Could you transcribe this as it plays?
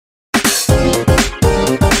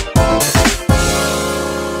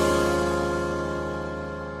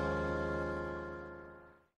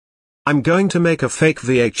I'm going to make a fake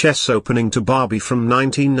VHS opening to Barbie from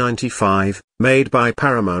 1995, made by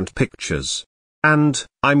Paramount Pictures. And,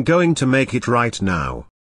 I'm going to make it right now.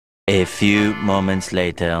 A few moments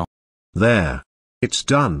later. There. It's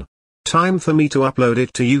done. Time for me to upload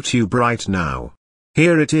it to YouTube right now.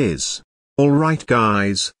 Here it is. Alright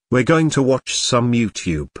guys, we're going to watch some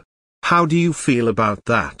YouTube. How do you feel about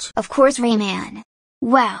that? Of course, Rayman.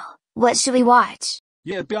 Well, what should we watch?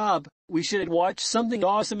 Yeah, Bob, we should watch something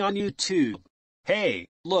awesome on YouTube. Hey,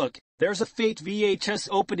 look, there's a fake VHS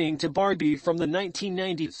opening to Barbie from the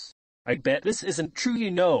 1990s. I bet this isn't true, you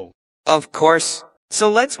know. Of course. So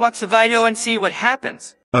let's watch the video and see what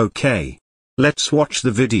happens. Okay. Let's watch the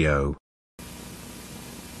video.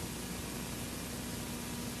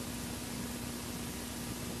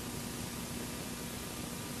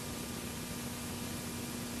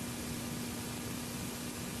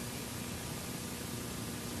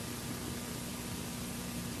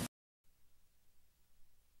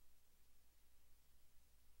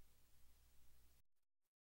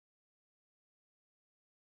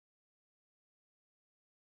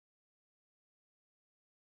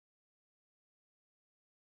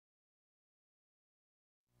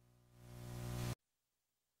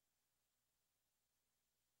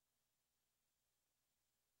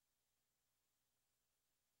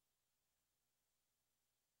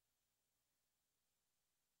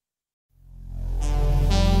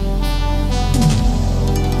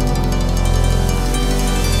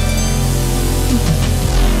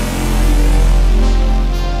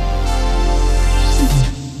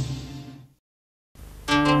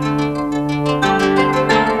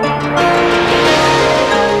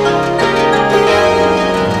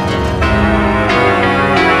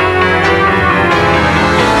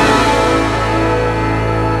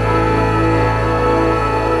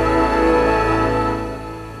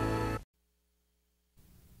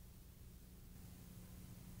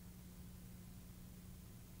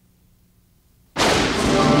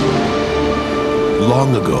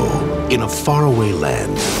 Long ago, in a faraway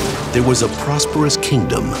land, there was a prosperous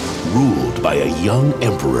kingdom ruled by a young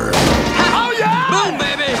emperor. Oh yeah! Boom,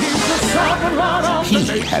 baby!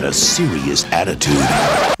 He had a serious attitude.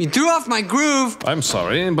 You threw off my groove. I'm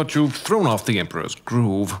sorry, but you've thrown off the Emperor's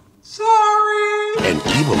groove. Sorry! An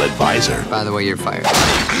evil advisor. By the way, you're fired.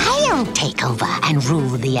 I'll take over and rule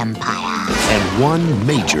the Empire. And one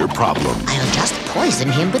major problem. I'll just poison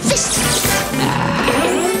him with this.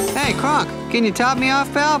 Hey, Kronk, can you top me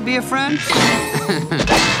off, pal? Be a friend?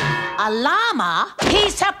 A llama?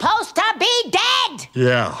 He's supposed to be dead!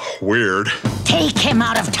 Yeah, weird. Take him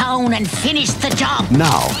out of town and finish the job.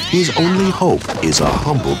 Now, his only hope is a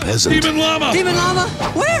humble peasant. Demon llama! Demon llama?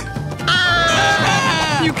 Where?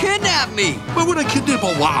 Ah! You kidnapped me! Why would I kidnap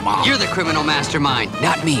a llama? You're the criminal mastermind,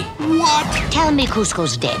 not me. What? Tell me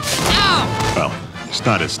Cusco's dead. Ow! Well, he's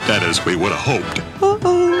not as dead as we would have hoped.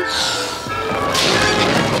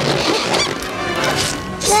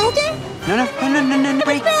 No,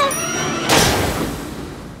 break.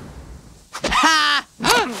 Ha!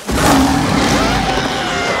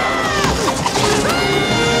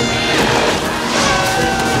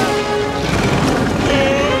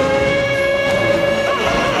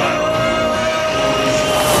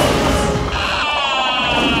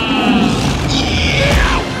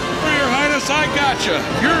 Your Highness, I gotcha.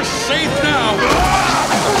 You're safe now.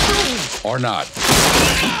 Or not.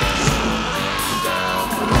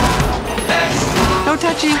 No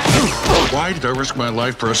touchy. Why did I risk my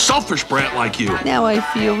life for a selfish brat like you? Now I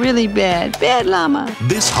feel really bad. Bad llama.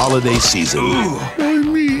 This holiday season,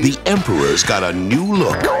 the Emperor's got a new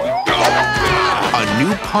look. A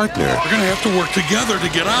new partner. We're gonna have to work together to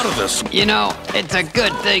get out of this. You know, it's a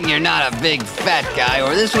good thing you're not a big fat guy,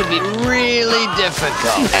 or this would be really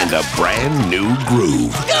difficult. And a brand new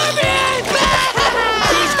groove.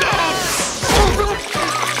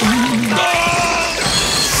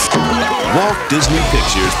 Walt Disney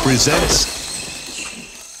Pictures presents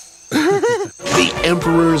The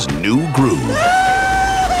Emperor's New Groove.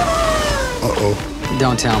 Uh-oh.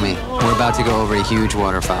 Don't tell me. We're about to go over a huge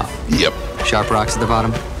waterfall. Yep. Sharp rocks at the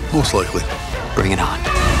bottom? Most likely. Bring it on.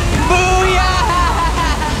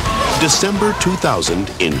 December 2000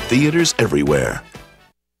 in theaters everywhere.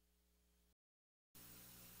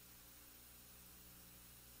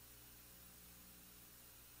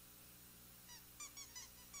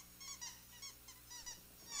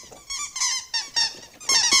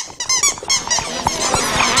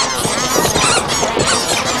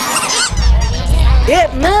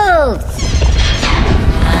 It moves!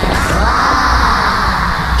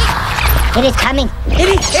 It is coming! It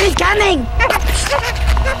is coming!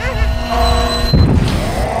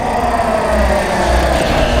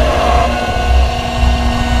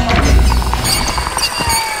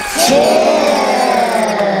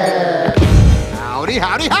 Howdy,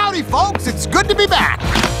 howdy, howdy, folks. It's good to be back.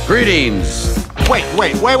 Greetings. Wait.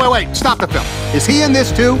 Stop the film. Is he in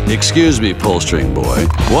this too? Excuse me, Pullstring Boy.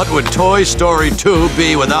 What would Toy Story 2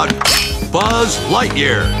 be without Buzz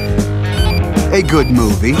Lightyear? A good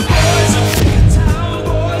movie.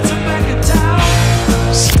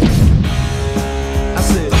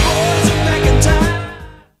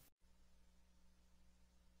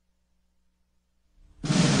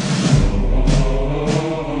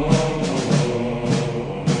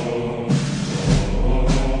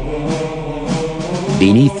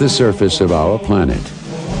 Beneath the surface of our planet,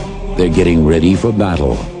 they're getting ready for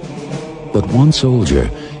battle. But one soldier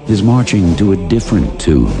is marching to a different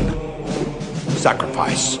tune.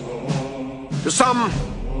 Sacrifice. To some,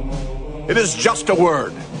 it is just a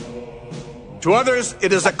word. To others,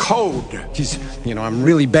 it is a code. Geez, I'm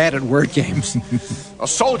really bad at word games. A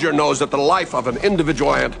soldier knows that the life of an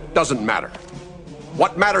individual ant doesn't matter.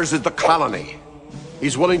 What matters is the colony.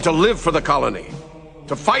 He's willing to live for the colony,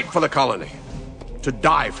 to fight for the colony, to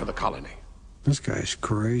die for the colony. This guy's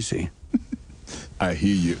crazy. I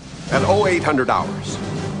hear you. At 0800 hours,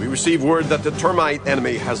 we receive word that the termite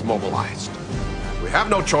enemy has mobilized. We have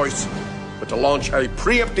no choice but to launch a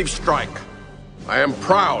preemptive strike. I am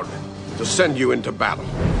proud to send you into battle.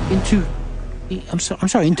 I'm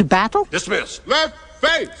sorry, into battle? Dismissed. Left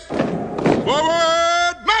face!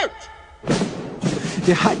 Forward march!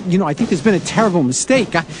 Yeah, I think there's been a terrible mistake.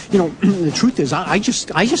 The truth is, I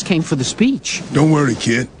just came for the speech. Don't worry,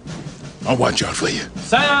 kid. I'll watch out for you.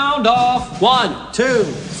 Sound off! 1, 2.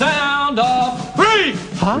 Sound off! 3!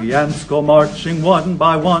 Huh? The ants go marching one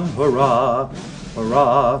by one, hurrah,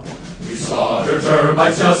 hurrah. We slaughter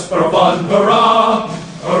termites just for fun, hurrah,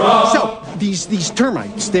 hurrah. So, these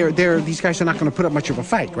termites, these guys are not going to put up much of a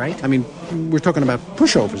fight, right? I mean, we're talking about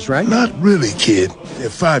pushovers, right? Not really, kid. They're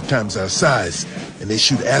 5 times our size, and they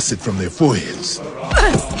shoot acid from their foreheads.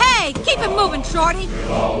 Hey, keep it moving, Shorty.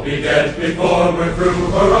 We'll all be dead before we're through,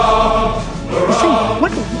 hurrah, hurrah.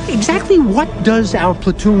 Exactly what does our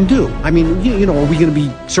platoon do? I mean, are we going to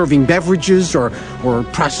be serving beverages or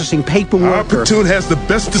processing paperwork? Our platoon has the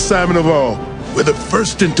best assignment of all. We're the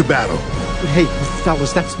first into battle. Hey,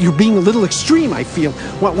 fellas, you're being a little extreme, I feel.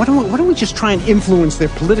 Why don't we just try and influence their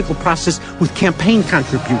political process with campaign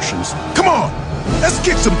contributions? Come on! Let's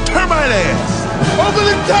kick some termite ass! Over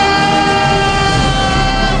the top!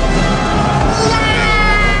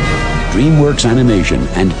 DreamWorks Animation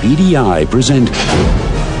and PDI present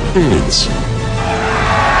Antz.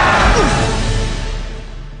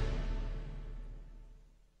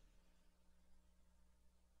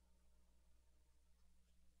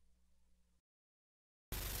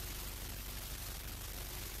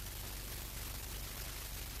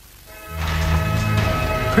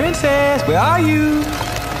 Princess, where are you?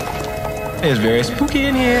 It's very spooky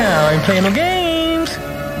in here. I ain't playing no games.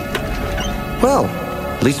 Well,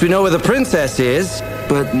 at least we know where the princess is.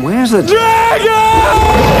 But where's the dragon?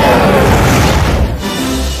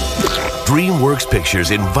 DreamWorks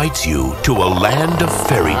Pictures invites you to a land of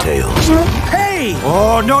fairy tales. Hey!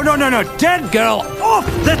 Oh, no. Dead girl, off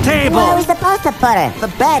the table! Where are we supposed to put her? The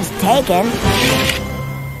bed's taken.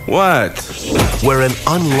 What? Where an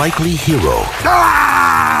unlikely hero...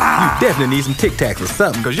 You definitely need some Tic Tacs or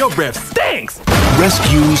something, because your breath stinks!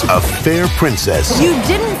 Rescues a fair princess... You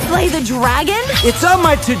didn't slay the dragon? It's on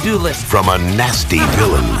my to-do list. ...from a nasty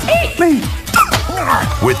villain. Eat me!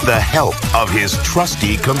 With the help of his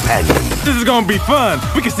trusty companion. This is gonna be fun.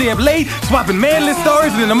 We can stay up late, swapping manly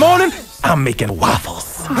stories, and in the morning, I'm making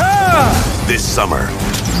waffles. This summer,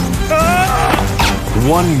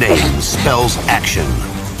 one name spells action.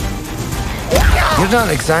 You're not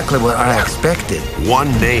exactly what I expected.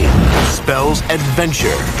 One name spells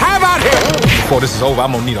adventure. How about him? Before this is over,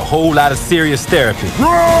 I'm gonna need a whole lot of serious therapy.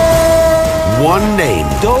 One name.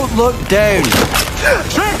 Don't look down.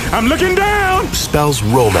 Shrek, I'm looking down. Spells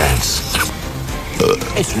romance.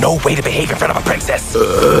 It's no way to behave in front of a princess.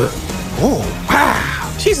 Oh,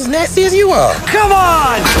 wow. She's as nasty as you are. Come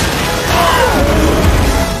on!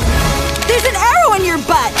 There's an arrow in your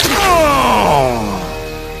butt. Oh.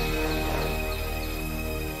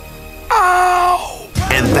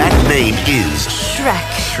 And that name is...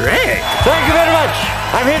 Shrek. Thank you very much.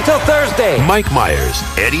 I'm here till Thursday. Mike Myers,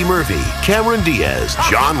 Eddie Murphy, Cameron Diaz,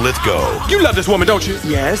 John Lithgow. You love this woman, don't you?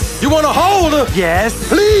 Yes. You want to hold her? Yes.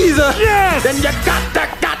 Please her? Yes. Then you got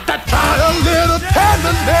to try a little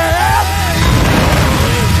tenderness.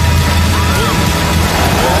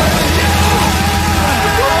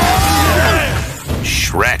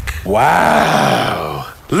 Shrek.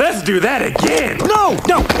 Wow. Let's do that again. No.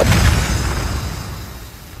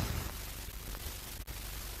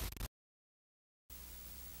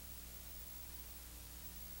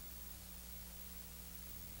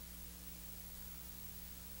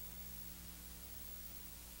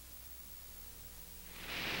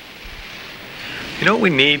 You know what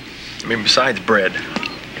we need? I mean, besides bread.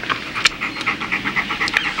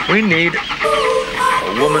 We need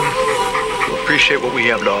a woman who appreciates what we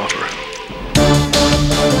have to offer.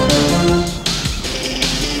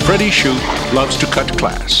 Freddie Shoot loves to cut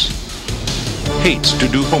class, hates to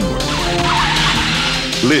do homework,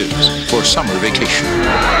 lives for summer vacation.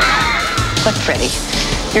 Look, Freddie,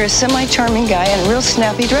 you're a semi-charming guy and a real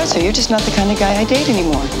snappy dresser. You're just not the kind of guy I date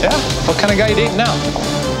anymore. Yeah? What kind of guy you dating now?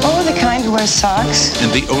 Oh, the kind who wears socks.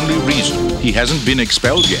 And the only reason he hasn't been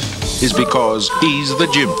expelled yet is because he's the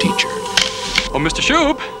gym teacher. Oh, Mr.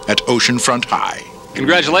 Shoop. At Oceanfront High.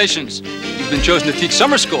 Congratulations. You've been chosen to teach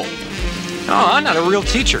summer school. No, I'm not a real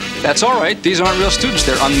teacher. That's all right. These aren't real students.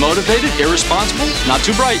 They're unmotivated, irresponsible, not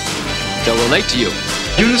too bright. They'll relate to you.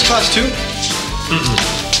 You in this class too?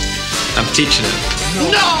 I'm teaching it.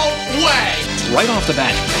 No way! Right off the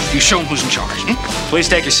bat, you show them who's in charge. Please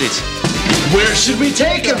take your seats. Where should we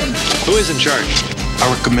take him? Who is in charge? I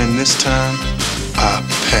recommend this time I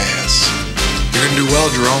pass. You're gonna do well,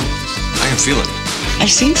 Jerome. I can feel it.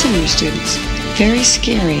 I've seen some of your students. Very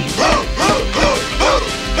scary.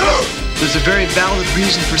 There's a very valid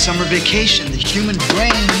reason for summer vacation. The human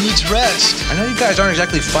brain needs rest. I know you guys aren't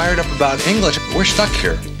exactly fired up about English, but we're stuck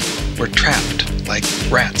here. We're trapped like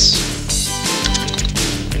rats.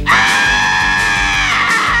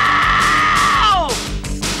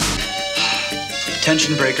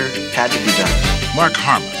 Tension breaker had to be done. Mark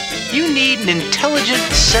Harmon. You need an intelligent,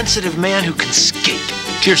 sensitive man who can skate.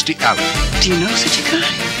 Kirstie Alley. Do you know such a guy?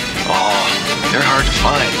 Oh, they're hard to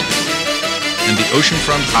find. And the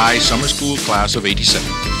Oceanfront High Summer School class of '87.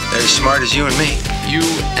 They're as smart as you and me. You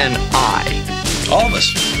and I. All of us.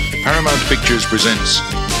 Paramount Pictures presents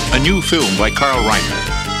a new film by Carl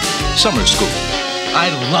Reiner, Summer School.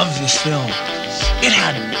 I love this film. It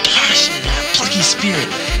had passion and a plucky spirit.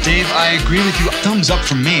 Dave, I agree with you. Thumbs up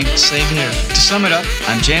from me. Same here. To sum it up,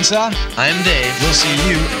 I'm Chainsaw. I'm Dave. We'll see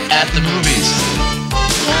you at the movies.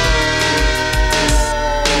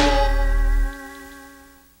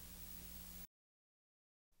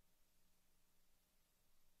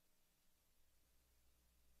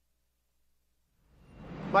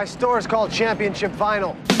 My store is called Championship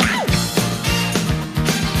Vinyl.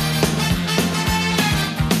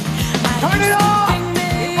 Turn it off!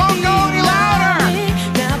 It won't go any louder!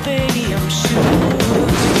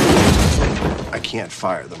 I can't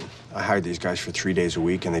fire them. I hired these guys for 3 days a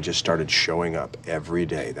week, and they just started showing up every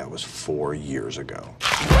day. That was 4 years ago.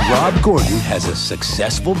 Rob Gordon has a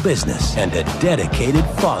successful business and a dedicated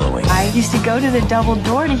following. I used to go to the double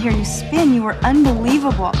door to hear you spin. You were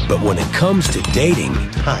unbelievable. But when it comes to dating...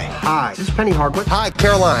 Hi. Hi. This is Penny Hardwick. Hi,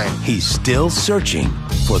 Caroline. He's still searching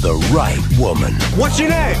for the right woman. What's your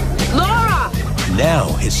name? Laura!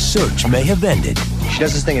 Now his search may have ended. She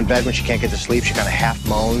does this thing in bed when she can't get to sleep. She kind of half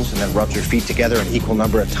moans and then rubs her feet together an equal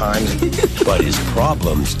number of times. But his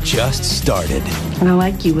problems just started. I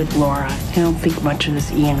like you with Laura. I don't think much of this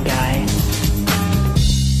Ian guy.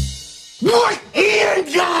 What? Ian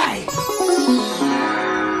guy?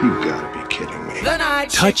 You gotta be kidding me.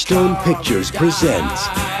 Touchstone Pictures presents...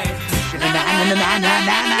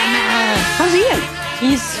 How's Ian?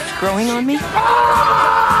 He's growing on me?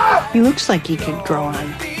 He looks like he could grow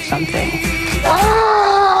on something.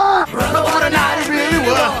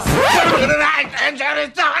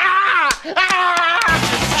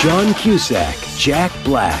 John Cusack, Jack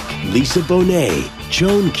Black, Lisa Bonet,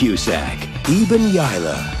 Joan Cusack, Eben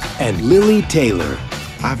Yila, and Lily Taylor.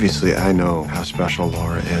 Obviously, I know how special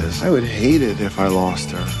Laura is. I would hate it if I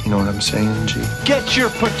lost her. You know what I'm saying, G? Get your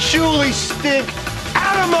patchouli stick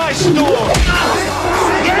out of my store!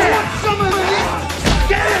 Get some of this!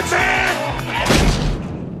 Get it, man!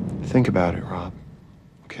 Think about it, Rob.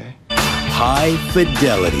 Okay? High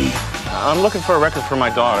Fidelity. I'm looking for a record for my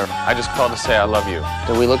daughter. I just called to say I love you.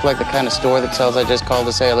 Do we look like the kind of store that sells I just called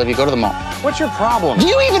to say I love you? Go to the mall. What's your problem? Do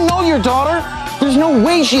you even know your daughter? There's no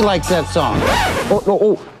way she likes that song.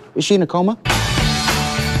 Oh, is she in a coma?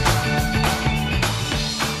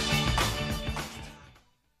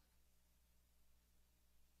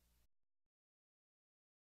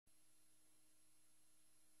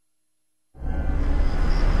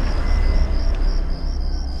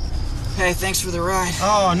 Hey, thanks for the ride.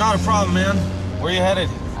 Oh, not a problem, man. Where you headed?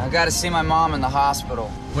 I gotta see my mom in the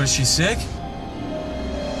hospital. What, is she sick?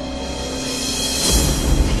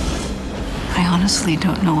 I honestly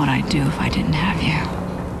don't know what I'd do if I didn't have you.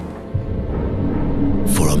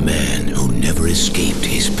 For a man who never escaped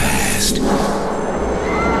his past,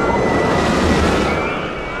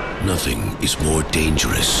 nothing is more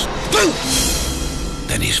dangerous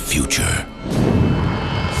than his future.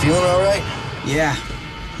 Feeling all right? Yeah.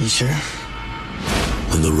 You sure?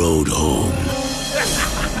 On the road home,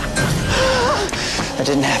 That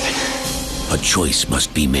didn't happen. A choice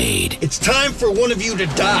must be made. It's time for one of you to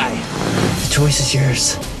die. The choice is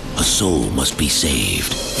yours. A soul must be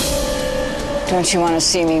saved. Don't you want to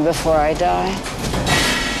see me before I die?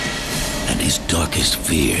 And his darkest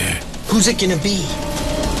fear Who's it gonna be?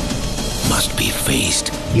 must be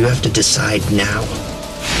faced. You have to decide now.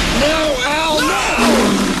 No, Al, no!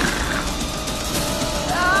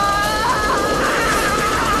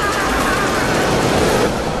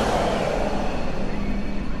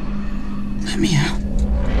 Let me out.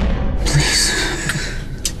 Please.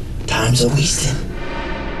 Time's a-wasting.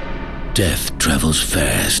 Death travels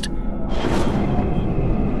fast.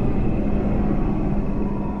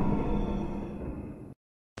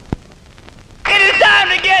 It is time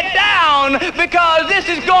to get down, because this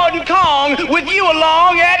is Gordon Kong with you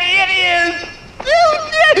along, and it is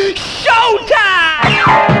showtime!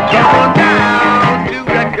 Going down to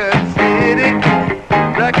Record City,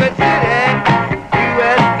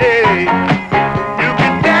 USA. You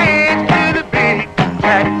can dance to the beat,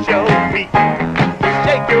 catch your feet,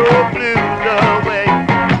 shake your blues away,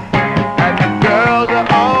 and the girls are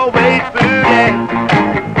always booty.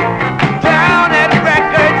 Down at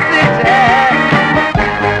Record City.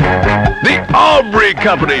 The Aubrey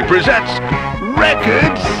Company presents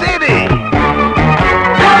Record City.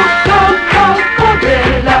 Go, go, go,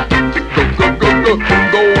 gorilla. Go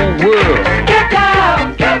world. Get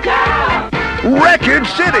down, get down. Record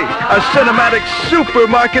City, a cinematic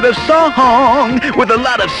supermarket of song with a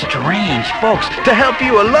lot of strange folks to help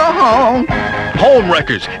you along. Home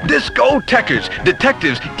wreckers, discothequers,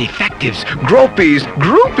 detectives, defectives, gropies,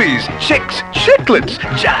 groupies, chicks, chicklets,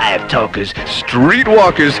 jive talkers,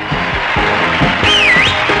 streetwalkers.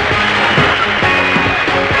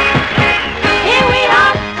 Here we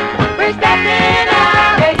are, we're stepping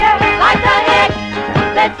out. Lights ahead,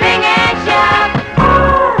 let's sing and shout.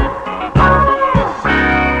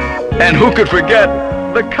 And who could forget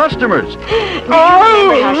the customers?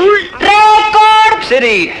 Record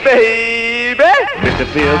City, baby. Mr.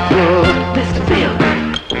 Feel Good, Mr. Feel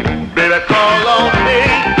Good. Baby, call on me.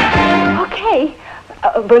 Okay,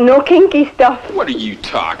 but no kinky stuff. What are you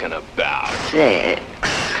talking about? Sex.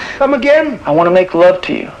 Come again? I want to make love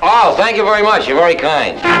to you. Oh, thank you very much. You're very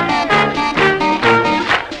kind.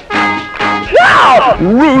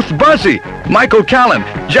 Ruth Buzzy, Michael Callan,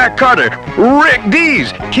 Jack Carter, Rick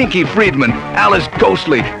Dees, Kinky Friedman, Alice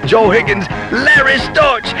Ghostly, Joe Higgins, Larry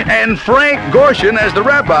Storch, and Frank Gorshin as the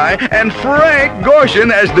rabbi, and Frank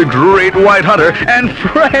Gorshin as the Great White Hunter, and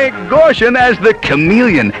Frank Gorshin as the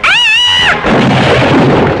chameleon.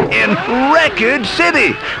 In Record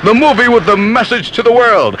City, the movie with the message to the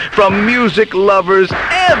world from music lovers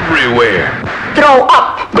everywhere. Throw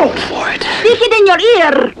up. Go for it. Stick it in your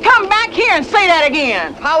ear. Come back here and say that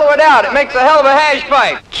again. Hollow it out. It makes a hell of a hash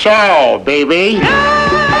pipe. Ciao, baby.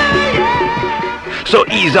 So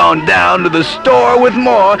ease on down to the store with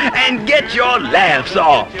more and get your laughs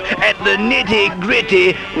off at the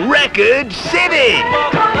nitty-gritty Record City.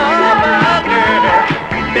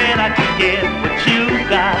 Bet I can get what you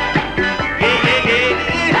got.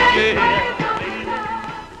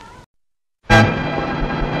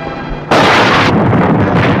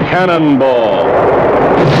 Cannonball.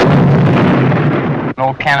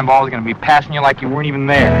 Old Cannonball is going to be passing you like you weren't even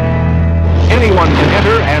there. Anyone can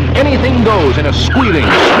enter and anything goes in a squealing,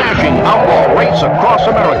 smashing outlaw race across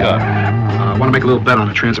America. I want to make a little bet on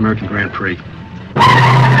the Trans-American Grand Prix.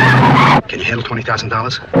 Can you handle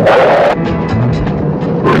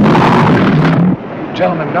 $20,000?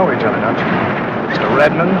 Gentlemen know each other, don't you? Mr.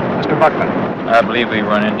 Redmond, Mr. Buckman. I believe we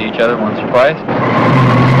run into each other once or twice.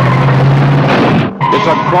 It's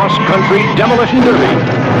a cross-country demolition derby.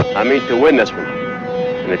 I mean to win this one.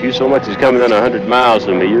 And if you so much as come within 100 miles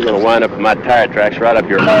of me, you're going to wind up with my tire tracks right up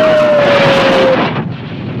your...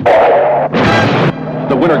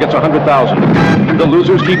 The winner gets $100,000. The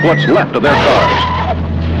losers keep what's left of their cars.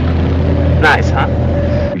 Nice, huh?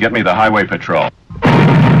 Get me the highway patrol.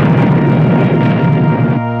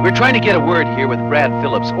 We're trying to get a word here with Brad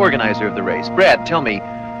Phillips, organizer of the race. Brad, tell me,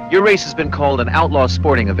 your race has been called an outlaw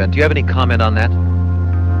sporting event. Do you have any comment on that?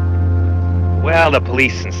 Well, the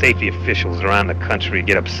police and safety officials around the country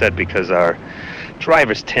get upset because our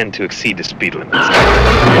drivers tend to exceed the speed limits.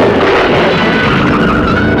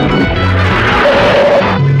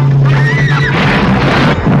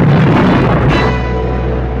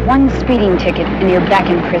 One speeding ticket and you're back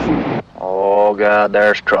in prison. Oh, God,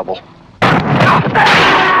 there's trouble.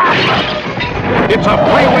 It's a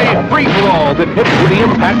freeway free-for-all that hits with the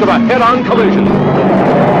impact of a head-on collision.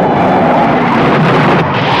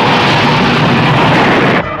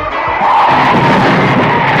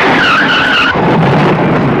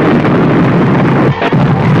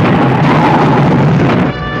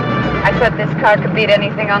 bet this car could beat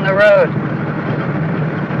anything on the road.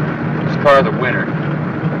 This car the winner.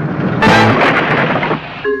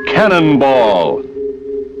 Cannonball.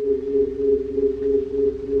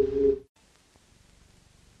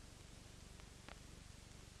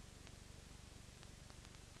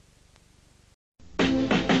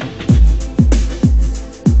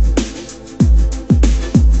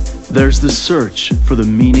 There's the search for the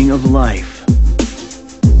meaning of life.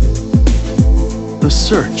 The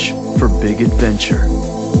search for big adventure.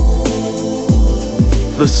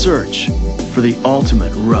 The search for the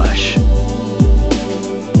ultimate rush.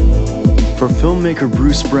 For filmmaker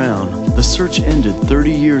Bruce Brown, the search ended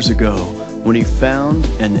 30 years ago when he found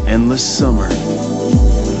an endless summer.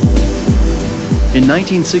 In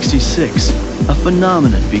 1966, a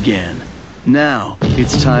phenomenon began. Now,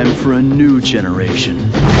 it's time for a new generation.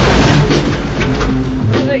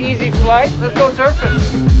 This is an easy flight. Let's go surfing.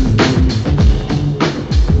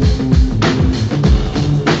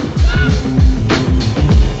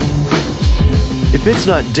 If it's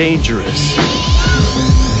not dangerous,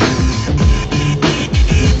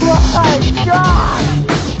 my God!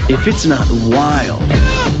 If it's not wild,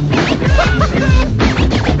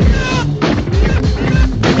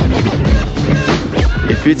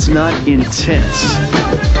 if it's not intense,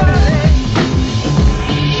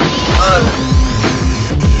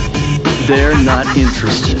 they're not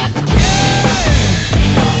interested.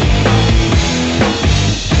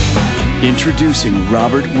 Introducing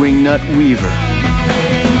Robert Wingnut Weaver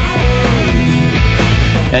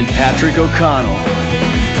and Patrick O'Connell.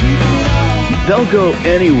 They'll go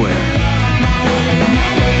anywhere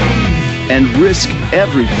and risk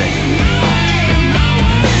everything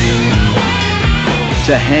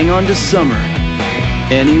to hang on to summer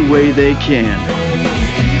any way they can.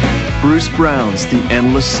 Bruce Brown's The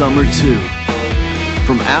Endless Summer 2.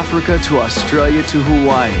 From Africa to Australia to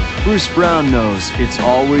Hawaii, Bruce Brown knows it's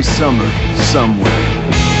always summer somewhere.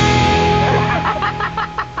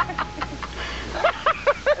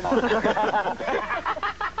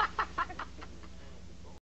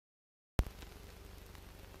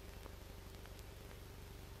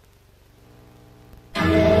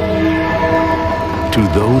 To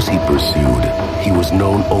those he pursued, he was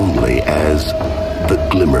known only as the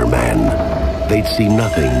Glimmer Man. They'd see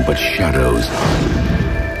nothing but shadows.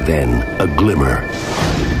 Then a glimmer.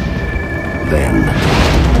 Then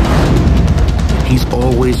he's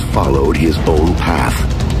always followed his own path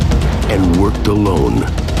and worked alone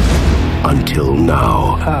until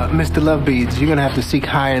now. Mr. Lovebeads, you're gonna have to seek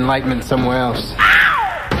higher enlightenment somewhere else.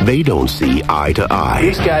 They don't see eye to eye.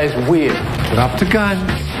 This guy is weird. Drop the gun.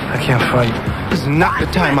 I can't fight. This is not the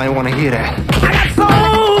time I want to hear that. I got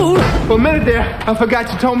sold! For a minute there, I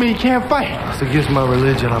forgot you told me you can't fight. It's against my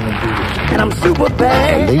religion, I'm a dude. And I'm super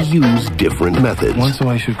bad. And they use different methods. Once in a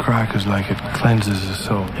while you should cry because like it cleanses the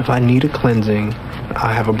soul. If I need a cleansing,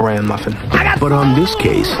 I have a bran muffin. But on this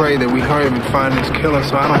case, pray that we hurry up and find this killer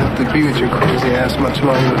so I don't have to be with your crazy ass much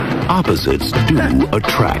longer. Opposites do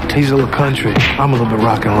attract. He's a little country. I'm a little bit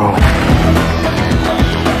rock and roll.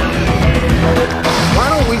 Why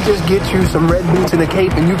don't we just get you some red boots and a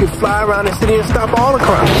cape and you can fly around the city and stop all the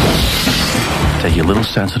crime? Take your little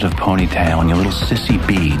sensitive ponytail and your little sissy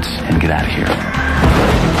beads and get out of here.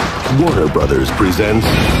 Warner Brothers presents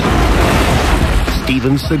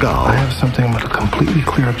Steven Seagal. I have something that'll completely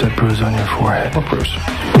clear up that bruise on your forehead. What bruise?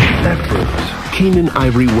 That bruise. Keenan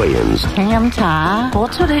Ivory Wayans.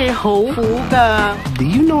 Do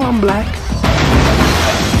you know I'm black?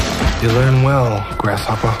 You learn well,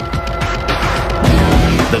 grasshopper.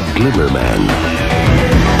 The Glimmer Man.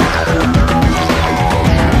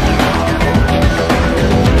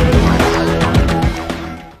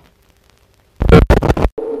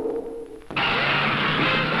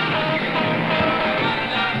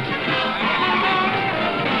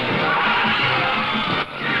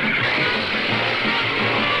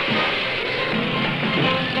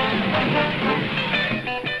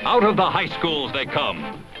 Out of the high schools they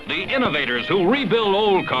come, the innovators who rebuild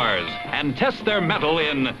old cars and test their mettle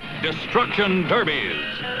in destruction derbies.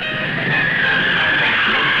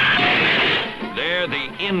 They're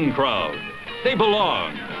the in crowd. They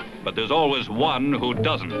belong, but there's always one who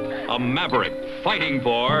doesn't. A maverick fighting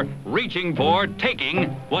for, reaching for, taking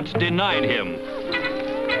what's denied him.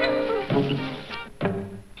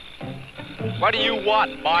 What do you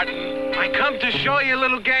want, Martin? I come to show you a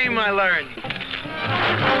little game I learned.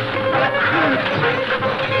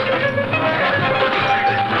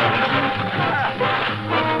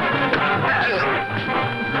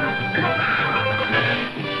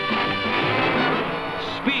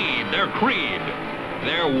 Speed, their creed.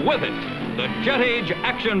 They're with it. The Jet Age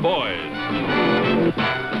Action Boys.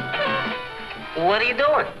 what are you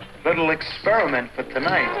doing? Little experiment for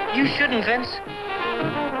tonight. You shouldn't, Vince.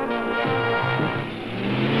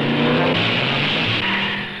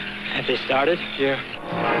 Have they started? Yeah.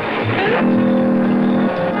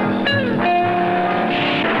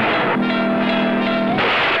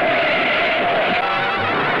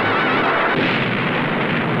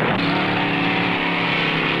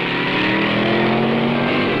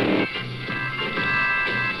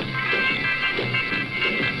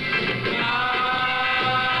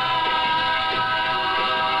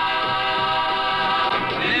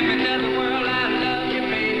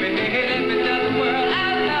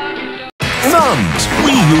 Thumbs.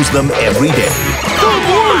 We use them every day.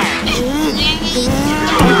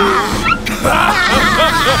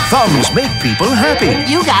 Thumbs make people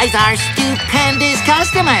happy. You guys are stupendous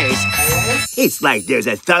customers. It's like there's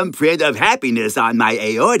a thumbprint of happiness on my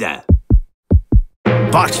aorta.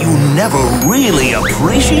 But you never really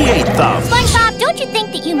appreciate thumbs. SpongeBob, don't you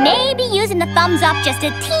think that you may be using the thumbs up just a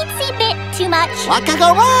teensy bit too much? What could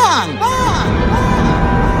go wrong?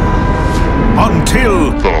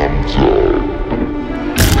 Until thumbs up.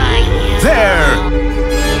 There.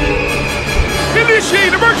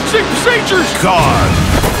 Initiate emergency procedures. Gone.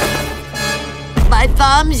 My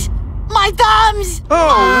thumbs. My thumbs.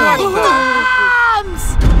 Oh, thumbs.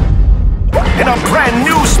 In a brand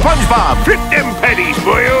new SpongeBob. Fit them petties,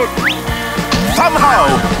 boyo. Somehow,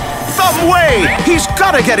 some way, he's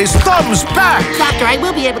gotta get his thumbs back. Doctor, I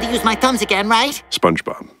will be able to use my thumbs again, right?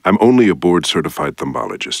 SpongeBob, I'm only a board-certified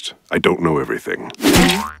thumbologist. I don't know everything.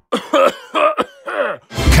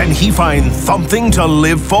 Can he find something to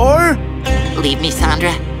live for? Leave me,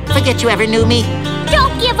 Sandra. Forget you ever knew me.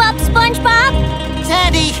 Don't give up, SpongeBob!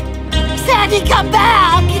 Sandy! Sandy, come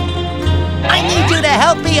back! I need you to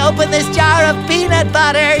help me open this jar of peanut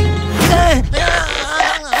butter.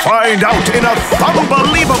 Find out in a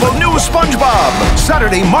unbelievable new SpongeBob.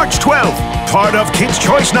 Saturday, March 12th. Part of Kids'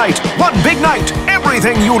 Choice Night. One big night.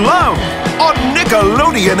 Everything you love. On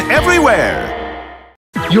Nickelodeon Everywhere.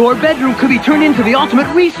 Your bedroom could be turned into the ultimate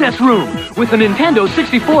recess room with a Nintendo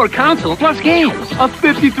 64 console plus games, a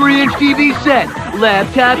 53-inch TV set,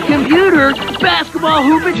 laptop computer, basketball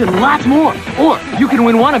hoopage, and lots more. Or you can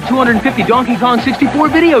win one of 250 Donkey Kong 64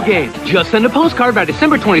 video games. Just send a postcard by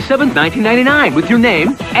December 27th, 1999 with your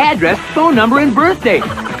name, address, phone number, and birth date.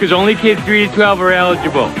 Because only kids 3 to 12 are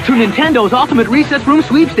eligible. To Nintendo's Ultimate Recess Room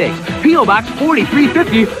Sweepstakes. P.O. Box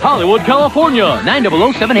 4350, Hollywood, California,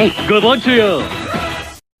 90078. Good luck to you.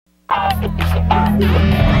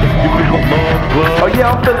 Oh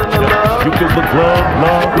yeah, I'm feeling the love. You feel the love.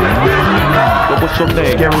 But what's your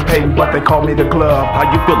name? Gary Payton, but they call me the glove. How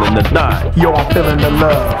you feeling tonight? Yo, I'm feeling the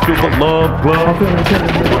love. Feel the love.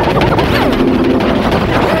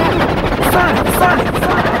 Sonic.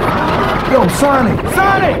 Yo, Sonic.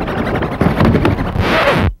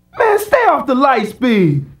 Man, stay off the light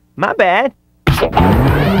speed. My bad.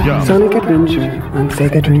 Sonic Adventure on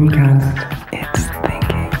Sega Dreamcast. It's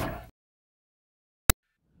thinking.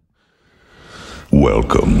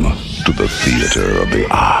 Welcome to the theater of the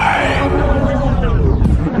eye.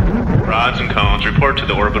 Rods and cones report to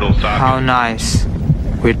the orbital socket. How nice.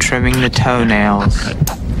 We're trimming the toenails.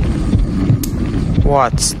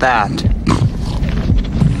 What's that?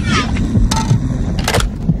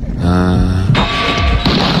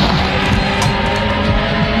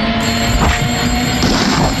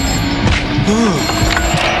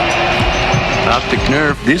 Optic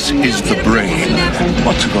nerve, this is the brain.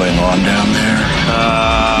 What's going on down there?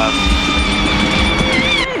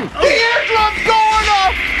 The eardrum's going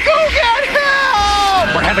off! Go get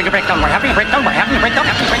help! We're having a breakdown. We're having a breakdown. We're having a breakdown.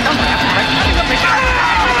 We're having a breakdown. We're having a breakdown.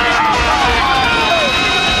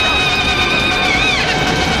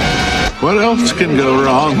 What else can go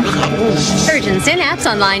wrong? Urgent synapse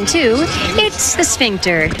on line 2. It's the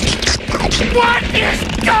sphincter. What is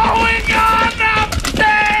going on up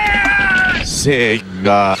there?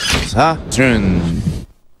 Sega Saturn.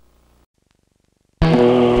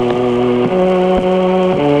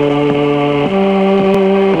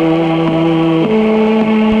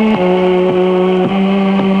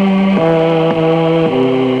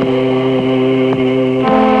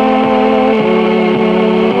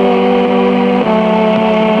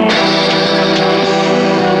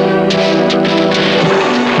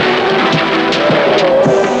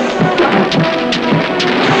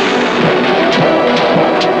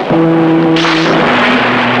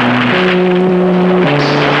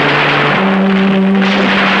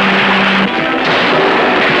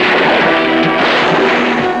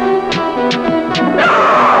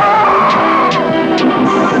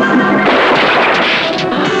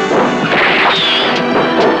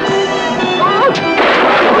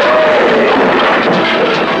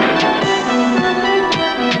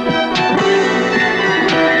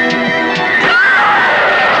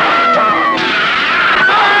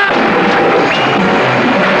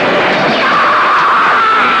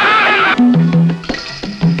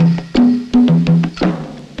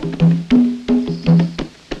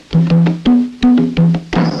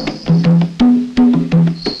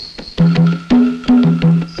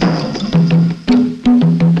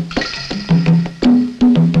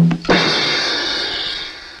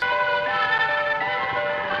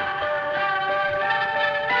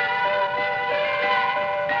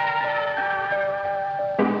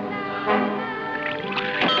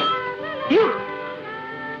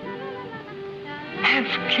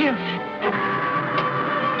 have killed.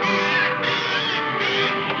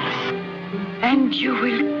 And you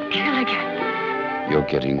will kill again. You're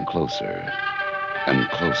getting closer and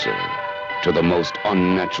closer to the most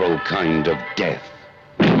unnatural kind of death.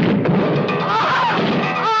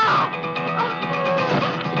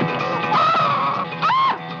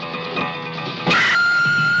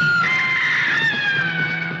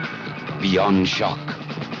 Beyond shock.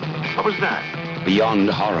 What was that? Beyond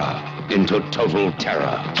horror into total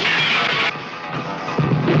terror.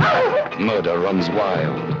 Murder runs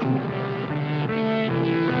wild.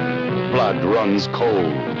 Blood runs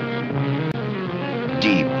cold.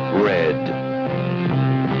 Deep red.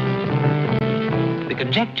 The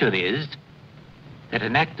conjecture is that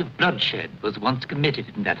an act of bloodshed was once committed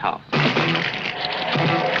in that house.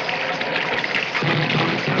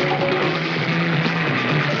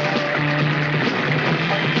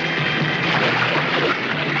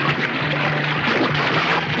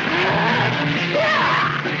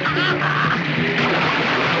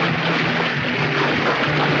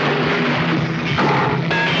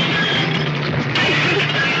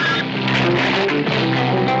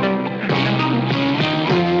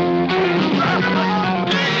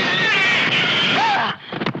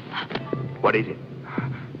 What is it?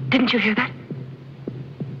 Didn't you hear that?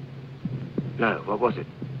 No, what was it?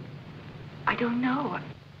 I don't know.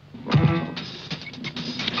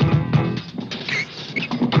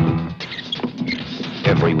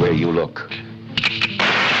 Everywhere you look.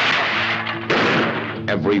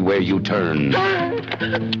 Everywhere you turn.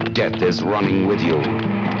 Death is running with you.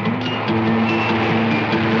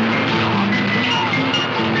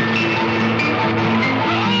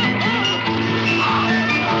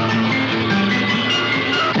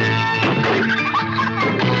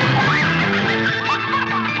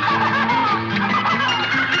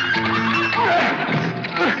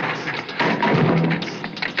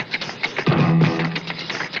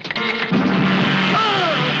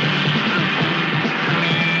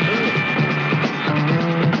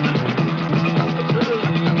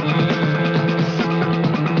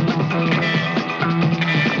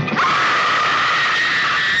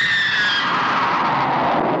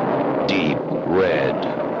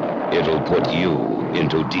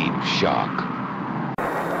 Shock.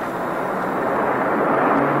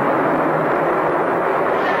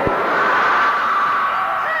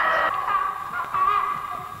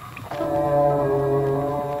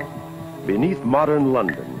 Beneath modern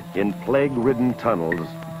London, in plague-ridden tunnels,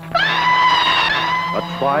 a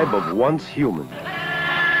tribe of once humans.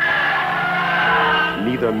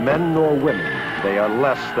 Neither men nor women, they are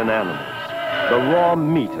less than animals. The raw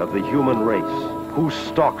meat of the human race, who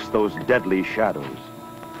stalks those deadly shadows.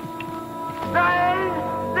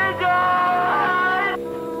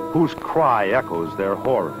 Whose cry echoes their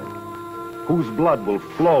horror, whose blood will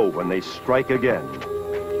flow when they strike again.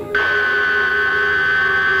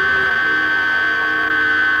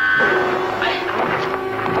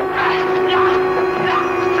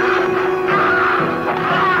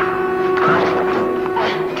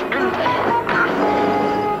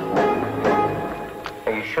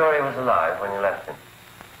 Are you sure he was alive when you left him?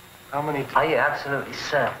 How many times? Are you absolutely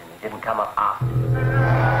certain he didn't come up after?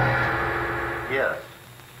 Yes.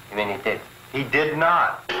 You mean he did? He did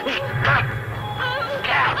not.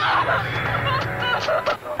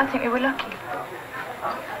 I think we were lucky.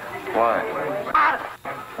 Why?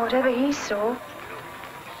 Whatever he saw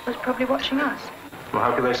was probably watching us. Well,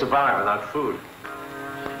 how could they survive without food?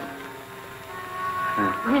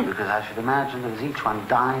 Because I should imagine that as each one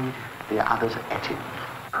died, the others ate him.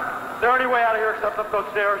 Is there any way out of here except up those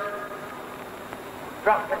stairs?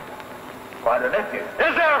 Drop it. Why the nephew?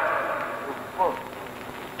 Is there?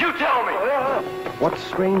 You tell me! What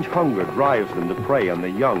strange hunger drives them to prey on the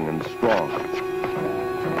young and strong?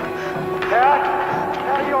 Dad?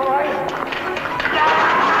 Dad, are you all right?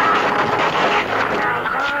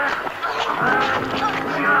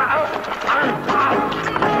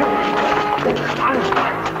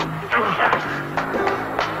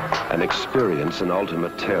 An experience in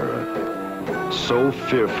ultimate terror. So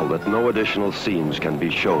fearful that no additional scenes can be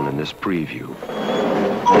shown in this preview.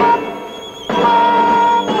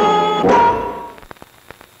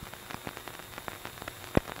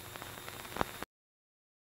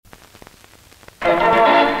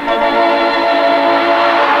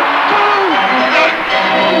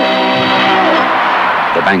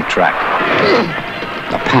 The bank track.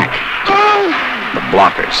 The pack. The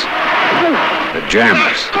blockers. The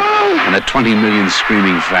jammers. And the 20 million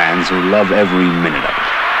screaming fans who love every minute of it.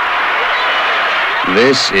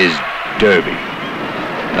 This is Derby,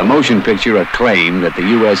 the motion picture acclaimed at the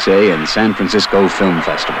USA and San Francisco film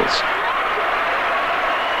festivals.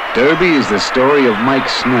 Derby is the story of Mike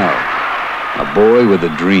Snell, a boy with a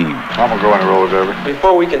dream. I'm gonna go in a roller derby.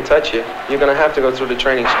 Before we can touch you, you're gonna have to go through the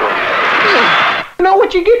training school. You know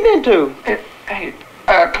what you're getting into? Hey,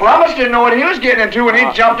 Columbus didn't know what he was getting into when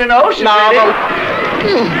he jumped in the ocean.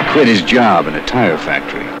 Quit his job in a tire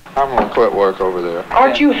factory. I'm gonna quit work over there.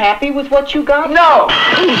 Aren't you happy with what you got? No!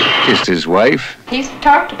 Kissed his wife. He's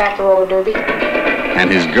talked about the roller derby.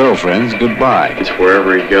 And his girlfriend's goodbye. It's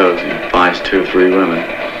wherever he goes, he finds 2 or 3 women.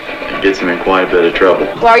 It gets him in quite a bit of trouble.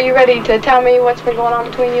 Well, are you ready to tell me what's been going on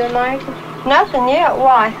between you and Mike? Nothing yet.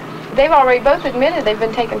 Why? They've already both admitted they've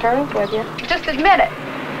been taking turns with you. Just admit it.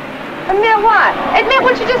 Admit what? Admit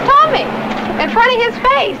what you just told me. In front of his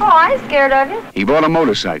face. Oh, I ain't scared of you. He bought a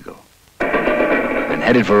motorcycle and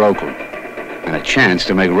headed for Oakland, and a chance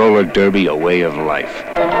to make roller derby a way of life.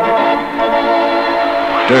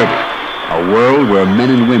 Derby, a world where men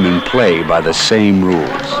and women play by the same rules.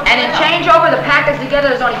 And in changeover, the pack is together.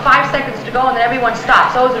 There's only 5 seconds to go, and then everyone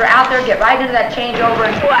stops. Those that are out there get right into that changeover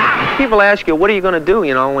and wow. People ask you, what are you going to do,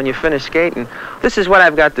 you know, when you finish skating? This is what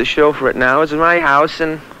I've got to show for it now. This is my house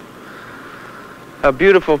and a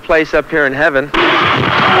beautiful place up here in heaven. Birdman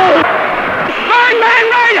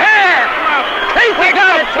right here! We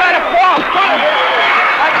gotta try to fall!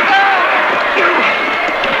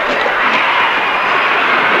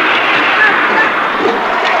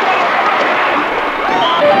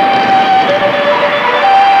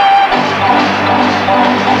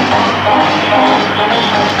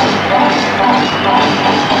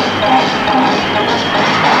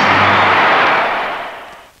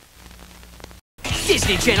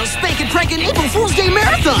 Disney Channel's Spankin' Prankin' April Fool's Day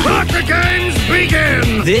Marathon! Let the games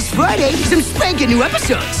begin! This Friday, some spankin' new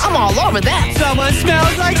episodes. I'm all over that. Someone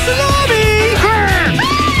smells like salami!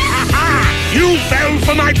 You fell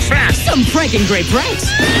for my trap! Some prankin' great pranks.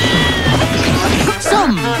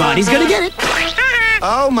 Somebody's gonna get it.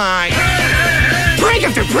 Oh my! Prank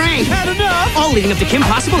after prank! Had enough! All leading up to Kim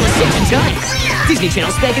Possible and Simpson Time. Disney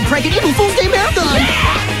Channel's Spankin' Prankin' April Fool's Day Marathon!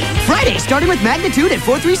 Friday, starting with Magnitude at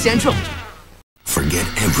 4/3 Central. Forget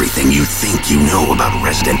everything you think you know about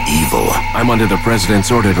Resident Evil. I'm under the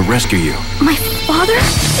President's order to rescue you. My father?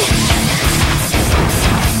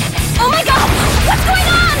 Oh my God! What's going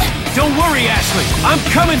on? Don't worry, Ashley. I'm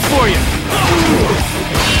coming for you.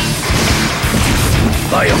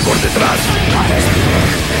 Vaya por detrás.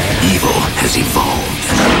 Evil has evolved.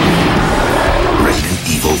 Resident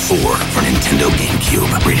Evil 4 for Nintendo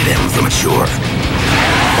GameCube. Rated M for mature.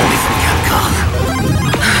 Only from Capcom.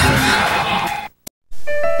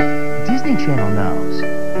 Disney Channel knows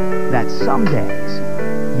that some days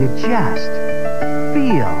you just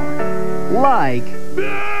feel like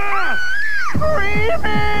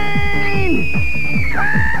screaming!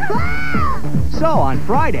 So on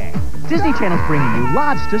Friday, Disney Channel's bringing you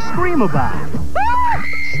lots to scream about.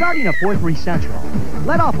 Starting at 4/3 Central,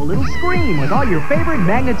 let off a little scream with all your favorite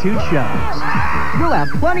Magnitude shows. You'll have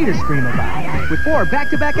plenty to scream about with 4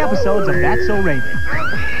 back-to-back episodes of That's So Raven,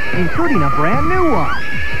 including a brand new one.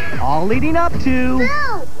 All leading up to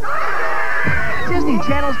Disney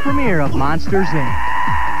Channel's premiere of Monsters, Inc.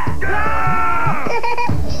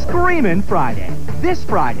 Screamin' Friday. This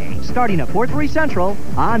Friday, starting at 4/3 Central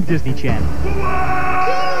on Disney Channel.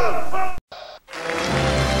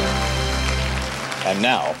 And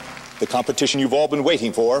now, the competition you've all been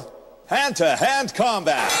waiting for, hand-to-hand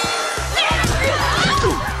combat.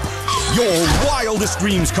 Your wildest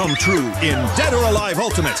dreams come true in Dead or Alive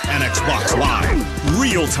Ultimate and Xbox Live.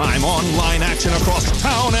 Real-time online action across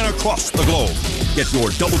town and across the globe. Get your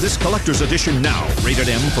Double Disc Collector's Edition now, rated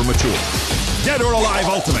M for mature. Dead or Alive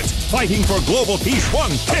Ultimate, fighting for global peace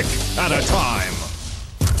 1 kick at a time.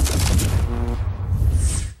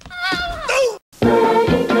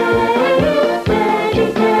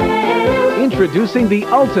 Introducing the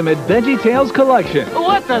Ultimate VeggieTales Collection.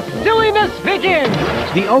 Let the silliness begin!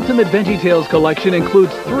 The Ultimate VeggieTales Collection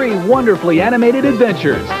includes 3 wonderfully animated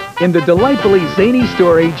adventures. In the delightfully zany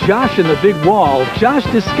story, Josh and the Big Wall, Josh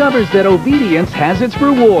discovers that obedience has its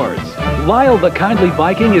rewards. Lyle the Kindly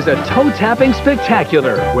Viking is a toe-tapping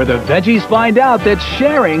spectacular, where the veggies find out that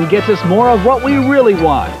sharing gets us more of what we really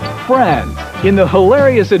want, friends. In the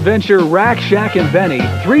hilarious adventure Rack, Shack, and Benny,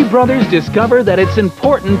 3 brothers discover that it's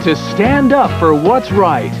important to stand up for what's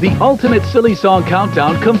right. The Ultimate Silly Song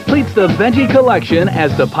Countdown completes the Veggie Collection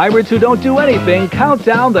as the Pirates Who Don't Do Anything count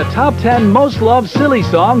down the top 10 most loved silly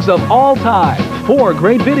songs of all time. 4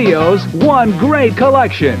 great videos, 1 great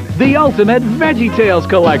collection. The Ultimate VeggieTales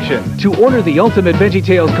Collection. To order the Ultimate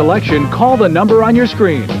VeggieTales Collection, call the number on your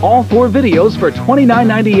screen. All 4 videos for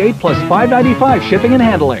 $29.98 plus $5.95 shipping and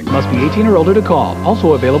handling. Must be 18 or older to call.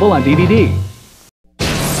 Also available on DVD.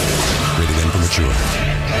 Rated M for mature.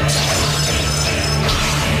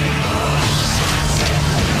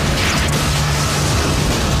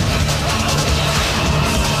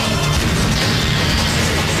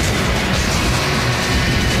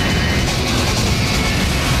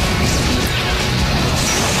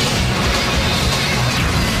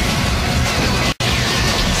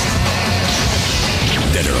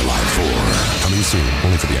 Dead or Alive 4. Coming soon,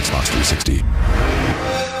 only for the Xbox 360.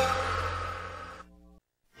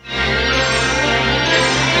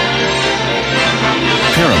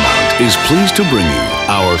 Paramount is pleased to bring you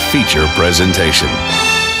our feature presentation.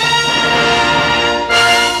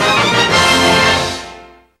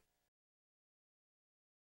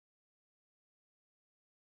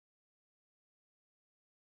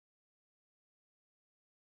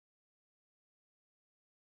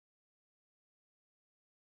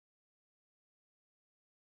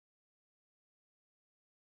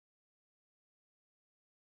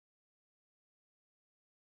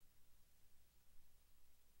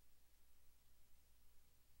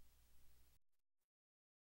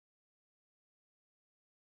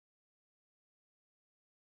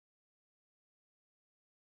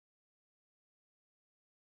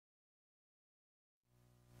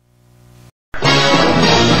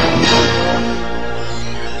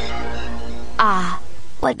 Ah,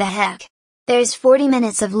 what the heck? There's 40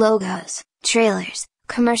 minutes of logos, trailers,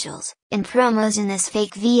 commercials, and promos in this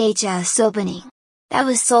fake VHS opening. That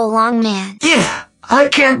was so long, man. Yeah, I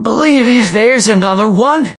can't believe it. There's another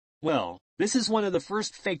one. Well, this is one of the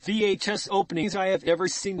first fake VHS openings I have ever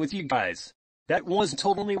seen with you guys. That was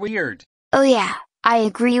totally weird. Oh yeah, I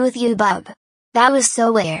agree with you, bub. That was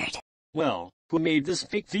so weird. Well, who made this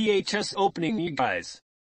fake VHS opening, you guys?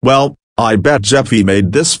 Well, I bet Jeffy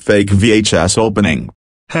made this fake VHS opening.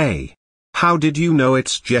 Hey, how did you know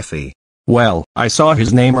it's Jeffy? Well, I saw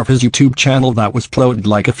his name of his YouTube channel that was uploaded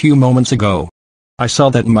like a few moments ago. I saw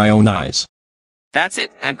that in my own eyes. That's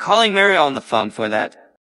it, I'm calling Mario on the phone for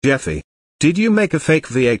that. Jeffy, did you make a fake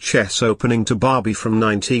VHS opening to Barbie from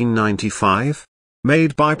 1995?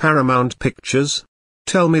 Made by Paramount Pictures?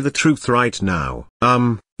 Tell me the truth right now.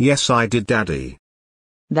 Yes I did, Daddy.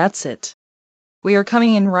 That's it. We are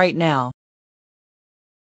coming in right now.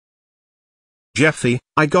 Jeffy,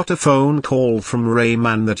 I got a phone call from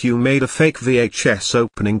Rayman that you made a fake VHS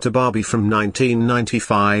opening to Barbie from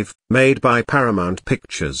 1995, made by Paramount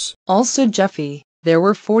Pictures. Also, Jeffy, there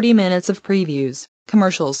were 40 minutes of previews,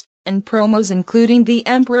 commercials, and promos including The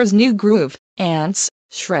Emperor's New Groove, Antz,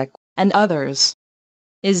 Shrek, and others.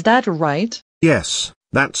 Is that right? Yes,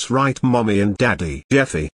 that's right, Mommy and Daddy.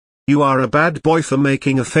 Jeffy, you are a bad boy for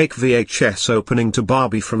making a fake VHS opening to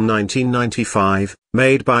Barbie from 1995,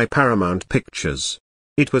 made by Paramount Pictures.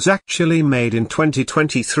 It was actually made in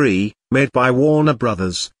 2023, made by Warner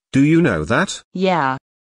Brothers. Do you know that? Yeah.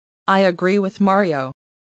 I agree with Mario.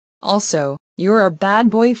 Also, you're a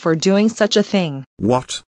bad boy for doing such a thing.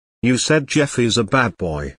 What? You said Jeffy's a bad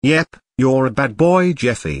boy. Yep, you're a bad boy,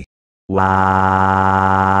 Jeffy.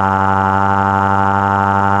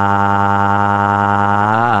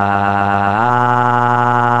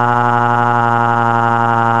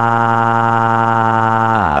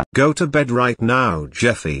 Go to bed right now,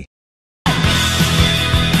 Jeffy.